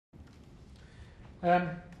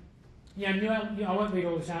Yeah, I won't read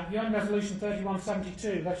all this out. UN Resolution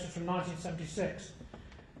 3172, that's just from 1976.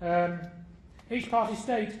 Each party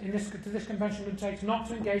state to this convention undertakes not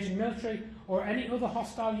to engage in military or any other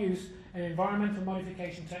hostile use of environmental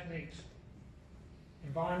modification techniques.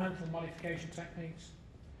 Environmental modification techniques.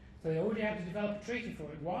 So they already had to develop a treaty for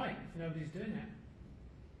it. Why, if nobody's doing it?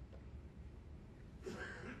 Look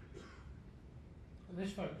at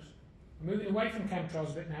this, folks. We're moving away from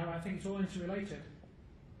chemtrails a bit now. I think it's all interrelated.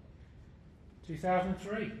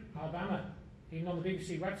 2003, Alabama, even on the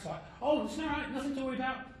BBC website. Oh, it's all right, nothing to worry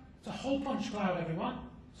about. It's a hole punch cloud, everyone.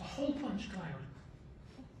 It's a hole punch cloud.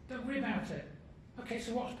 Don't worry about it. Okay,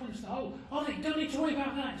 so what's punched the hole? Oh, they don't need to worry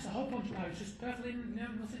about that. It's a hole punch cloud. It's just perfectly,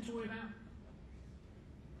 nothing to worry about.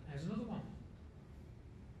 There's another one.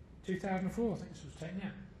 2004, I think this was taken,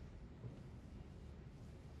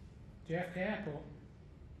 yeah. JFK Airport.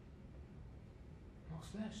 What's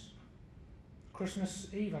this? Christmas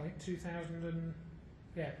Eve, I think,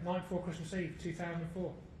 night before Christmas Eve,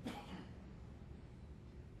 2004.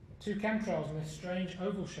 2 chemtrails in this strange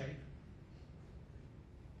oval shape.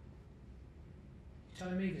 You're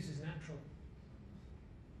telling me this is natural?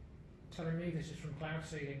 You're telling me this is from cloud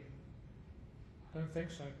seeding? I don't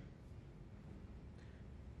think so.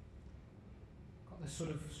 Got this sort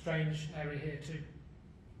of strange area here too.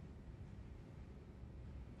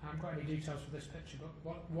 I haven't got any details for this picture,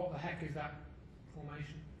 but what the heck is that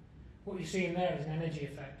formation? What you're seeing there is an energy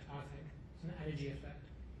effect, I think. It's an energy effect.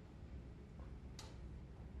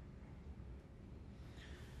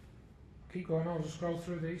 Keep going on, I'll just scroll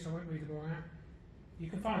through these, I won't read them all out. You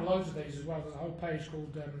can find loads of these as well. There's a whole page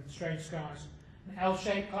called Strange Skies. An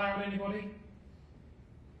L-shaped cloud, anybody?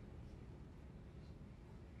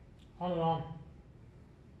 On and on.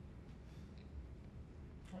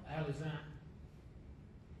 What the hell is that?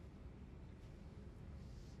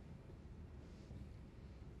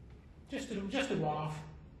 Just a one-off.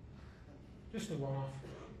 Just a one-off.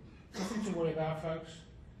 Nothing to worry about, folks.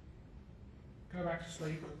 Go back to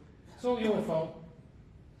sleep. It's all your fault.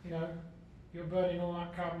 You know, you're burning all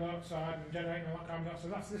that carbon dioxide and generating all that carbon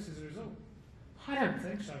dioxide. This is the result. I don't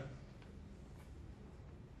think so.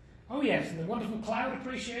 Oh yes, and the wonderful Cloud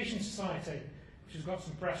Appreciation Society, which has got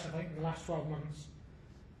some press, I think, in the last 12 months.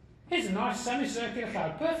 Here's a nice semicircular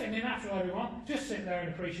cloud. Perfectly natural, everyone. Just sit there and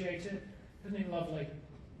appreciate it. Isn't it lovely?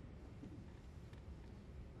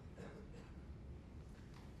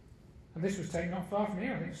 And this was taken not far from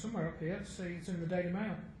here, I think, somewhere up here. Let's see, it's in the Daily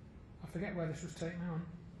Mail. I forget where this was taken on.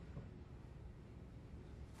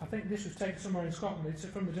 I think this was taken somewhere in Scotland.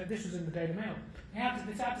 This was in the Daily Mail. They had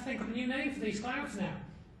to think of a new name for these clouds now.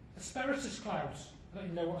 Asperitus clouds. I don't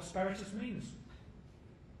even know what asperitus means.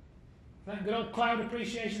 That good old Cloud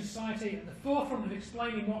Appreciation Society at the forefront of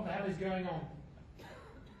explaining what the hell is going on.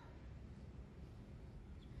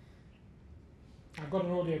 I've got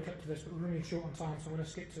an audio clip to this, but we're running short on time, so I'm going to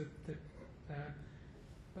skip to the.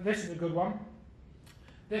 But this is a good one.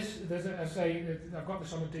 I've got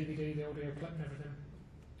this on a DVD, the audio clip and everything.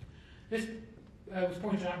 This was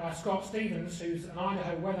pointed out by Scott Stevens, who's an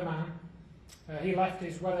Idaho weatherman. He left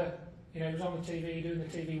his weather, he was on the TV doing the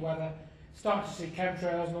TV weather, started to see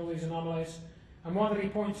chemtrails and all these anomalies. And one that he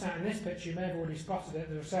points out in this picture, you may have already spotted it,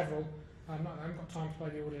 there are several. I haven't got time to play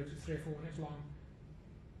the audio because it's 3 or 4 minutes long.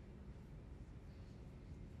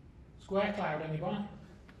 Square cloud, anybody?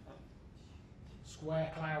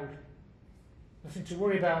 Square cloud. Nothing to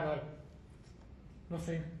worry about though.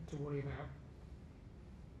 Nothing to worry about.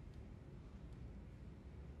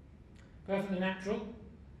 Perfectly natural.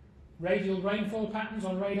 Radial rainfall patterns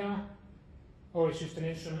on radar. Or it's just an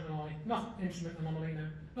instrument anomaly. Not instrument anomaly, no.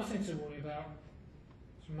 Nothing to worry about.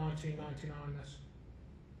 It's from 1999, this.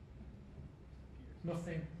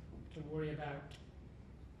 Nothing to worry about.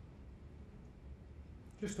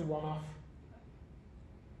 Just a one-off.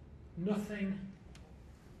 Nothing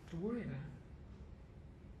to worry about.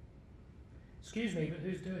 Excuse me, but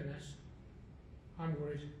who's doing this? I'm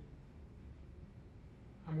worried.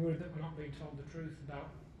 I'm worried that we're not being told the truth about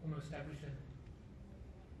almost everything.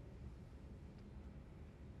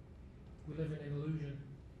 We live in an illusion.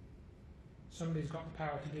 Somebody's got the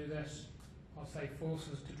power to do this. I'll say force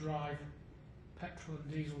us to drive petrol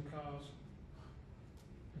and diesel cars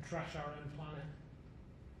and trash our own planet.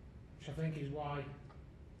 Which I think is why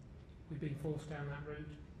we've been forced down that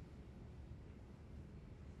route.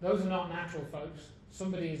 Those are not natural, folks.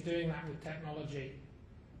 Somebody is doing that with technology.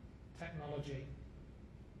 Technology.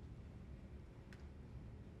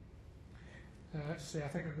 Let's see, I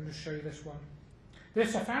think I'm going to show you this one. I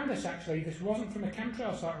found this actually, this wasn't from a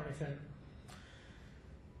chemtrail site or anything.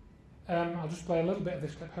 I'll just play a little bit of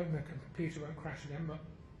this clip, hoping the computer won't crash again, but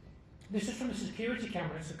This is from a security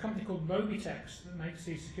camera. It's a company called Mobitex that makes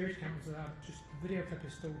these security cameras. Just the video clip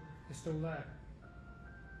is still there.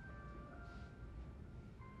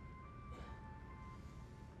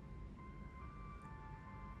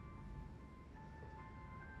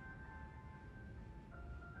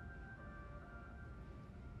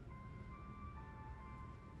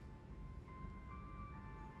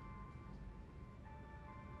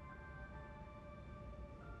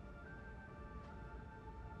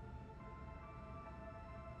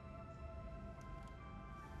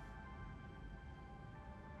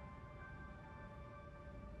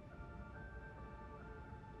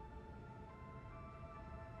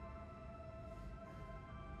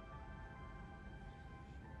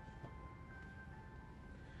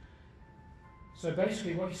 So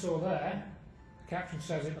basically what you saw there, the caption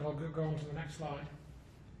says it, but I'll go on to the next slide.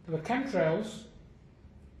 There were chemtrails,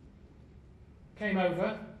 came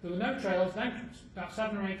over, there were no trails, then about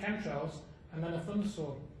 7 or 8 chemtrails, and then a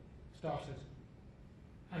thunderstorm started.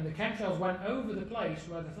 And the chemtrails went over the place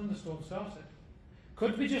where the thunderstorm started.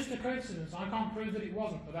 Could be just a coincidence, I can't prove that it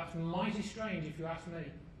wasn't, but that's mighty strange if you ask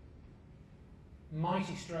me.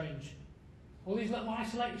 Mighty strange. All these little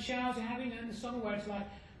isolated showers you're having in the summer where it's like,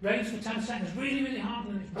 rains for 10 seconds, really, really hard,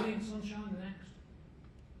 and then it's brilliant sunshine the next.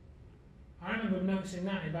 I remember noticing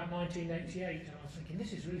that in about 1988, and I was thinking,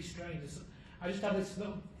 this is really strange. I just had this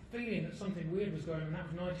little feeling that something weird was going on, and that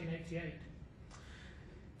was 1988.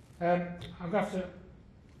 I'm going to have to,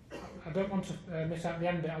 I don't want to miss out the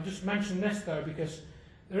end bit. I'll just mention this, though, because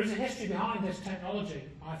there is a history behind this technology,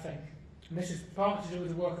 I think. And this is partly to do with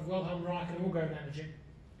the work of Wilhelm Reich and orgone energy.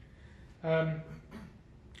 Now,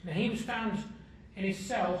 he was found in his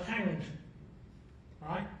cell, hanged,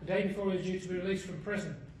 right, the day before he was due to be released from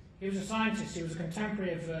prison. He was a scientist, he was a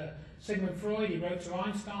contemporary of Sigmund Freud, he wrote to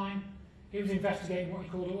Einstein, he was investigating what he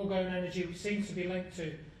called orgone energy, which seems to be linked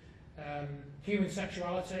to human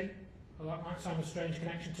sexuality, although that might sound a strange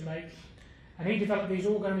connection to make. And he developed these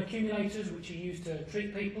orgone accumulators, which he used to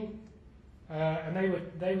treat people, and they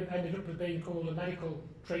ended up being called a medical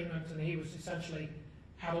treatment, and he was essentially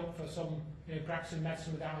had up for some, practicing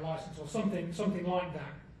medicine without a license or something like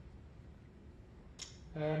that.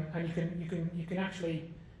 And you can actually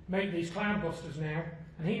make these cloudbusters now,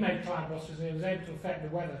 and he made cloudbusters and he was able to affect the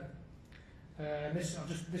weather. This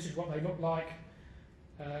is what they look like.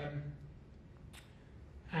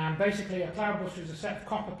 And basically, a cloudbuster is a set of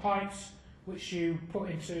copper pipes which you put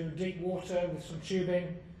into deep water with some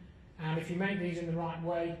tubing, and if you make these in the right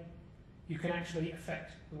way, you can actually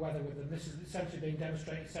affect the weather with them. This is essentially being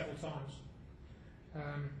demonstrated several times.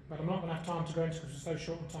 But I'm not going to have time to go into it because it's so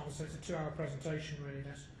short a time, so it's a 2-hour presentation really,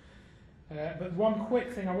 this. But one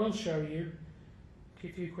quick thing I will show you, a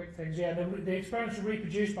few quick things. Yeah, the experiments were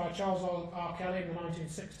reproduced by Charles R. Kelly in the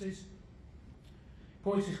 1960s.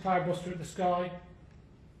 Points his cloudbuster at the sky,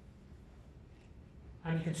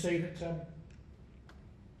 and you can see that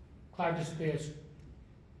cloud disappears.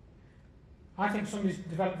 I think somebody's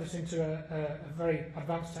developed this into a very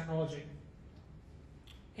advanced technology.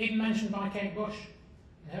 Even mentioned by Kate Bush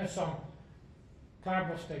in her song,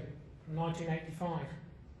 Cloudbusting, from 1985.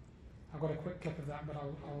 I've got a quick clip of that, but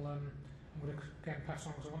I'm going to get pass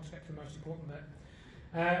on because I want to get to the most important bit.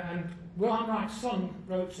 And Wilhelm Reich's son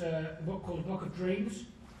wrote a book called A Book of Dreams,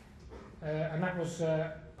 and that was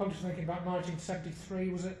published, I think, in about 1973,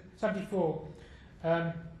 was it? 74.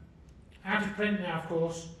 Out of print now, of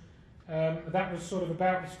course. That was sort of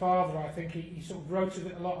about his father, I think. He sort of wrote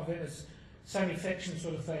a lot of it as semi-fiction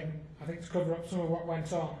sort of thing, I think, to cover up some of what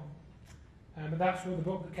went on. But that's the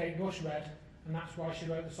book that Kate Bush read, and that's why she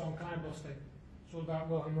wrote the song Cloudbusting. It's all about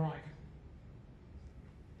Wilhelm Reich.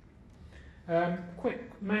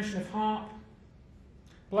 Quick mention of HAARP.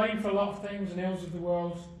 Blamed for a lot of things and ills of the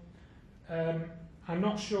world. I'm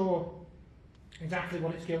not sure exactly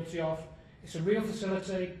what it's guilty of. It's a real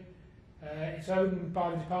facility. It's owned by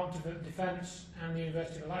the Department of Defense and the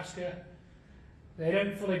University of Alaska. They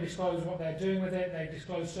don't fully disclose what they're doing with it. They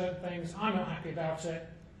disclose certain things. I'm not happy about it.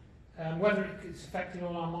 Whether it's affecting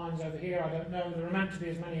all our minds over here, I don't know. There are meant to be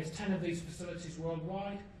as many as 10 of these facilities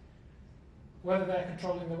worldwide. Whether they're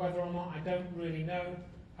controlling the weather or not, I don't really know.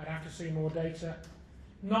 I'd have to see more data.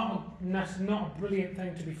 Not a brilliant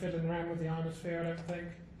thing to be fiddling around with the ionosphere, I don't think.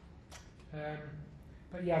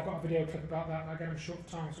 But yeah, I've got a video clip about that. Again, I'm short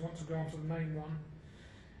of time, so I want to go on to the main one.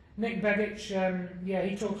 Nick Begich, yeah,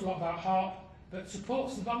 he talks a lot about HAARP, but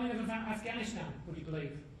supports the bombing of Afghanistan, would you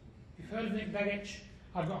believe? If you've heard of Nick Begich,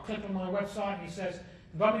 I've got a clip on my website, and he says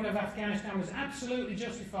the bombing of Afghanistan was absolutely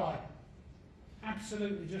justified.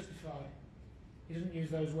 Absolutely justified. He doesn't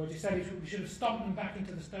use those words. He said we should have stomped them back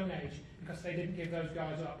into the Stone Age because they didn't give those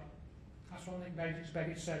guys up. That's what Nick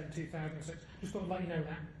Begich said in 2006. Just thought I'd let you know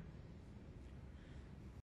that.